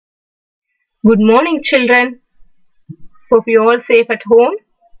Good morning, children. Hope you all safe at home.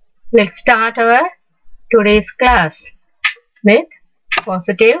 Let's start our today's class with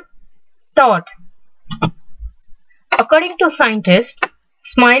positive thought. According to scientists,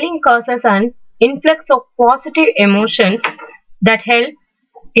 smiling causes an influx of positive emotions that help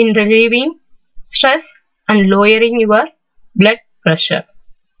in relieving stress and lowering your blood pressure.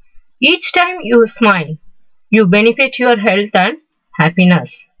 Each time you smile, you benefit your health and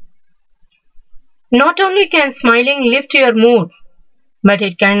happiness. Not only can smiling lift your mood, but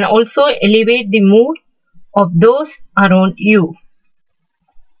it can also elevate the mood of those around you.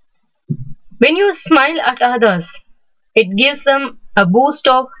 When you smile at others, it gives them a boost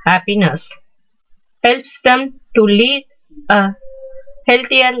of happiness, helps them to lead a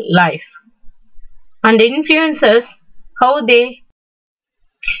healthier life, and influences how they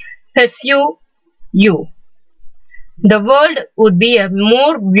pursue you. The world would be a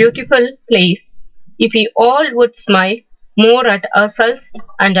more beautiful place if we all would smile more at ourselves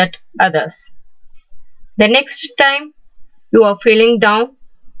and at others. The next time you are feeling down,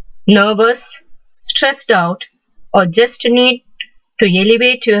 nervous, stressed out, or just need to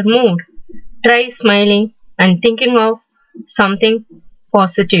elevate your mood, try smiling and thinking of something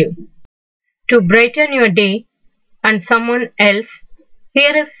positive. To brighten your day and someone else,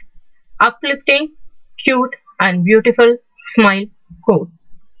 here is uplifting, cute and beautiful smile quote.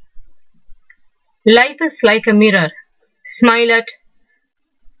 Life is like a mirror. Smile at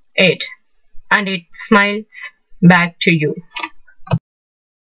it and it smiles back to you.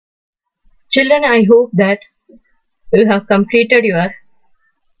 Children, I hope that you have completed your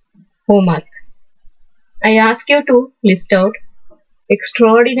homework. I ask you to list out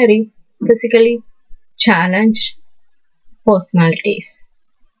extraordinary physically challenged personalities.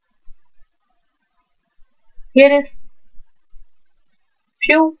 Here is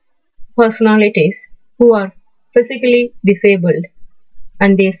few personalities who are physically disabled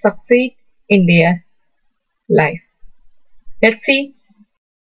and they succeed in their life. Let's see.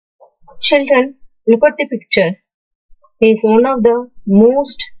 Children, look at the picture. He is one of the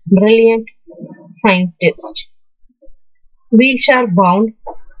most brilliant scientists. Wheelchair bound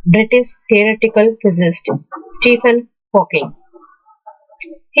British theoretical physicist Stephen Hawking.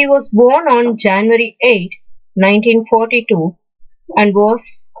 He was born on January 8, 1942 and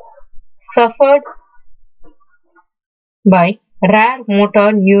was suffered by rare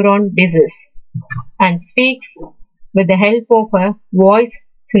motor neuron disease and speaks with the help of a voice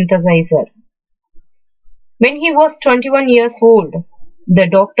synthesizer. When he was 21 years old, the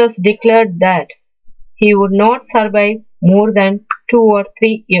doctors declared that he would not survive more than 2 or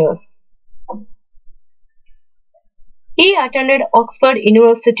 3 years. He attended Oxford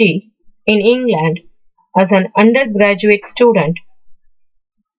University in England as an undergraduate student.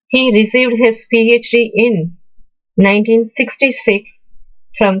 He received his PhD in 1966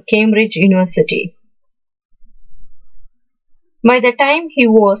 from Cambridge University. By the time he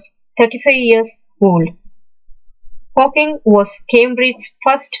was 35 years old, Hawking was Cambridge's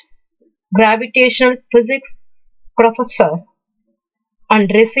first gravitational physics professor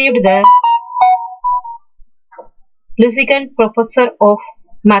and received the Lusican Professor of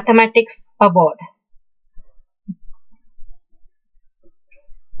Mathematics Award.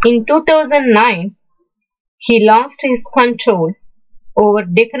 In 2009, he lost his control over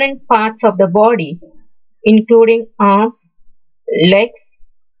different parts of the body, including arms, legs,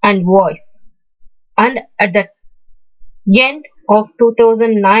 and voice. And at the end of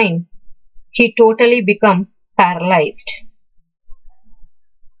 2009, he totally became paralyzed.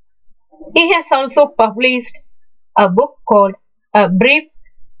 He has also published a book called A Brief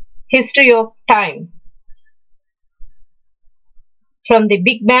History of Time, From the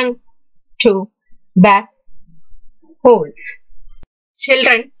Big Bang to Black Holes.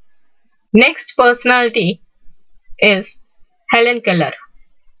 Children, next personality is Helen Keller.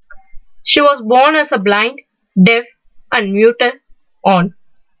 She was born as a blind, deaf and mute on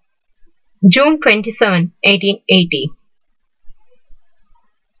June 27, 1880.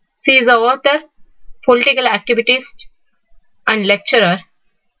 She is an author, political activist and lecturer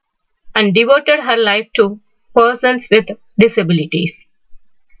and devoted her life to persons with disabilities,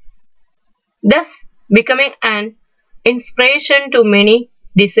 thus becoming an inspiration to many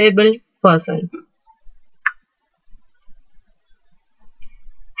disabled persons.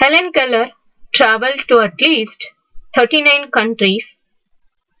 Helen Keller traveled to at least 39 countries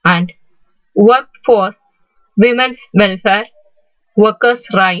and worked for women's welfare, workers'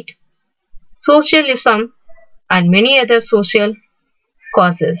 rights, socialism and many other social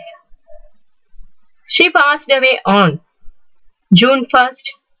causes. She passed away on June 1st,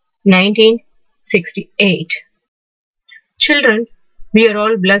 19 68. Children, we are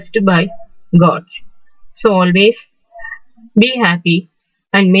all blessed by gods. So always be happy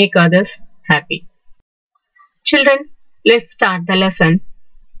and make others happy. Children, let's start the lesson.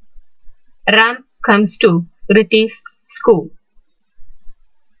 Ram comes to Riti's school.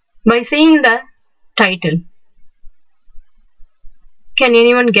 By seeing the title, can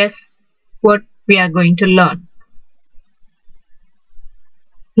anyone guess what we are going to learn?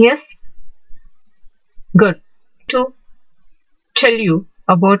 Yes? Good. To tell you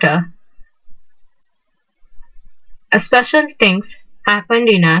about a special things happened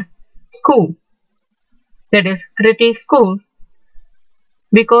in a school. That is Riti's school,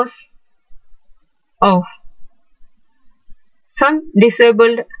 because of some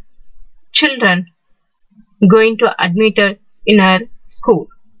disabled children going to admitted in our school.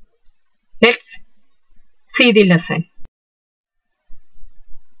 Let's see the lesson.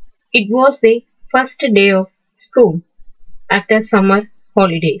 It was the first day of school after summer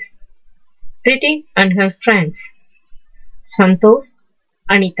holidays. Riti and her friends, Santosh,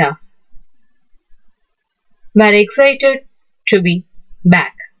 Anita, were excited to be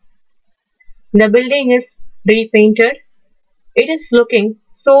back. The building is repainted. It is looking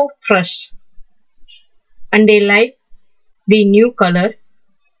so fresh, and they like the new color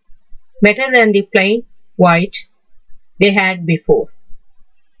better than the plain white they had before.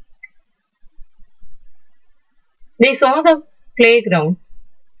 They saw the playground,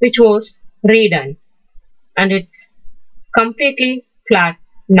 which was redone, and it's completely flat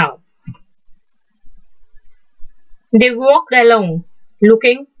now. They walked along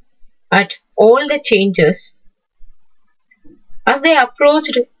looking at all the changes. As they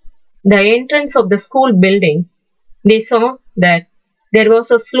approached the entrance of the school building, they saw that there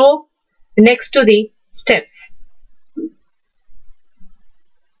was a slope next to the steps.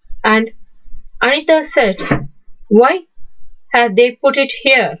 And Anita said, "Why have they put it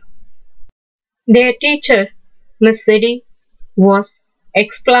here?" Their teacher, Miss Riti, was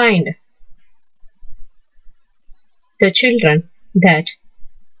explained the children that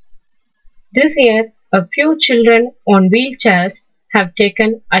this year a few children on wheelchairs have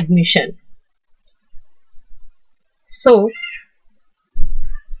taken admission. So,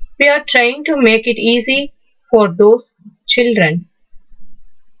 we are trying to make it easy for those children.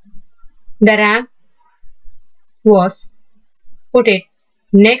 The ramp was put it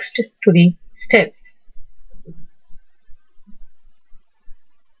next to the steps.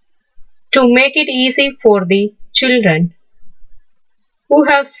 To make it easy for the children who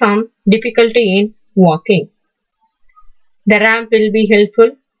have some difficulty in walking. The ramp will be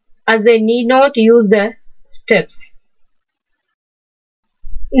helpful as they need not use the steps.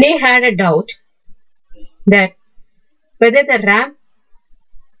 They had a doubt that whether the ramp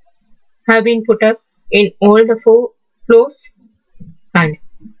have been put up in all the 4 floors, and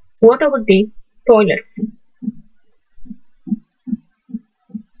what about the toilets?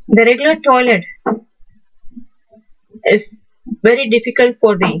 The regular toilet is very difficult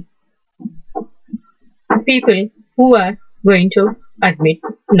for the people who are going to admit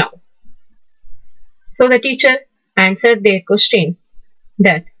now. So the teacher answered their question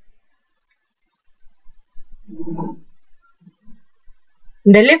that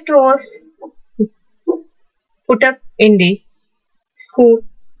the lift was put up in the school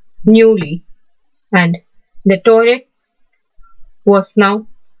newly, and the toilet was now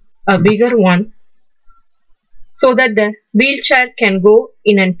a bigger one, so that the wheelchair can go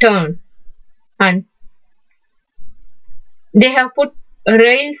in and turn, and they have put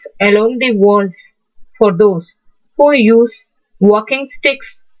rails along the walls for those who use walking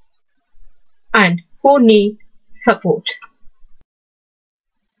sticks and who need support.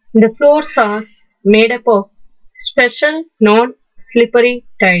 The floors are made up of special non-slippery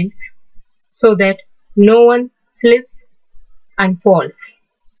tiles so that no one slips and falls.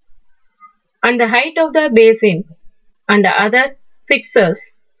 And the height of the basin and the other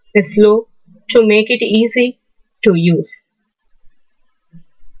fixtures is low to make it easy to use.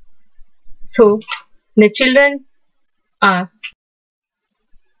 So the children are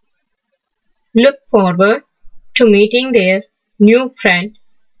look forward to meeting their new friend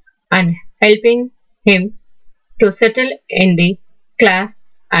and helping him to settle in the class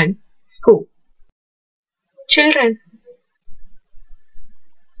and school. Children,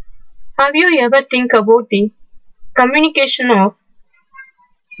 have you ever think about the communication of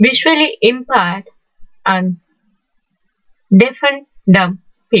visually impaired and deaf and dumb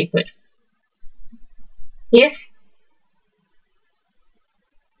people? Yes?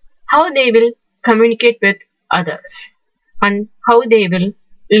 How they will communicate with others and how they will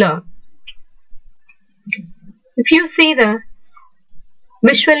learn. If you see the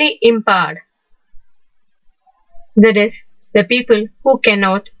visually impaired, that is, the people who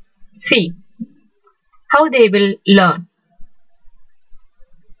cannot see, how they will learn?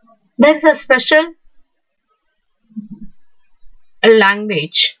 There is a special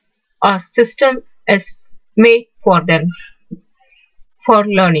language or system is made for them for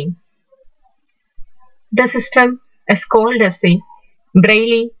learning. The system is called as the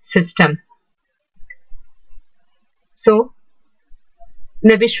Braille system. So,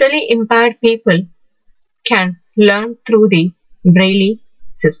 the visually impaired people can learn through the Braille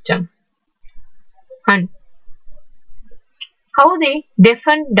system. And how the deaf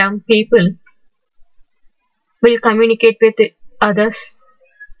and dumb people will communicate with others?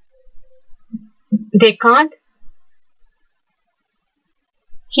 They can't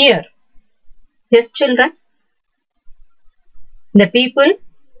hear. Yes, children? The people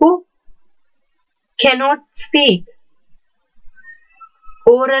who cannot speak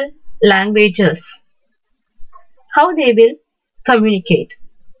oral languages, how they will communicate?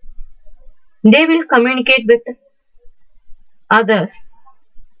 They will communicate with others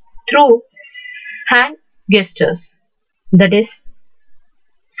through hand gestures, that is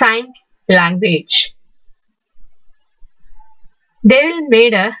sign language. They will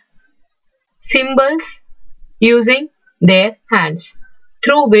make symbols using their hands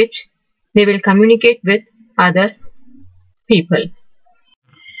through which they will communicate with other people.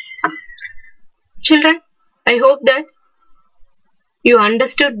 Children, I hope that you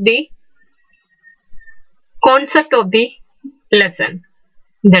understood the concept of the lesson.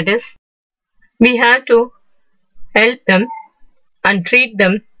 That is, we have to help them and treat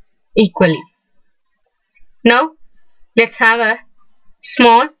them equally. Now, let's have a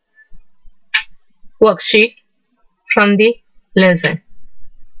small worksheet from the lesson.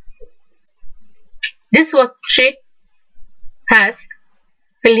 This worksheet has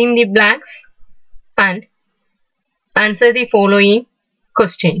fill in the blanks and answer the following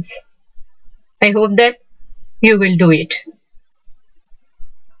questions. I hope that you will do it.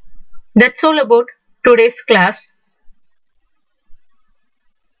 That's all about today's class.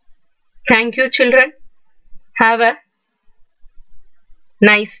 Thank you, children. Have a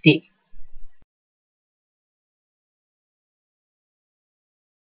nice day.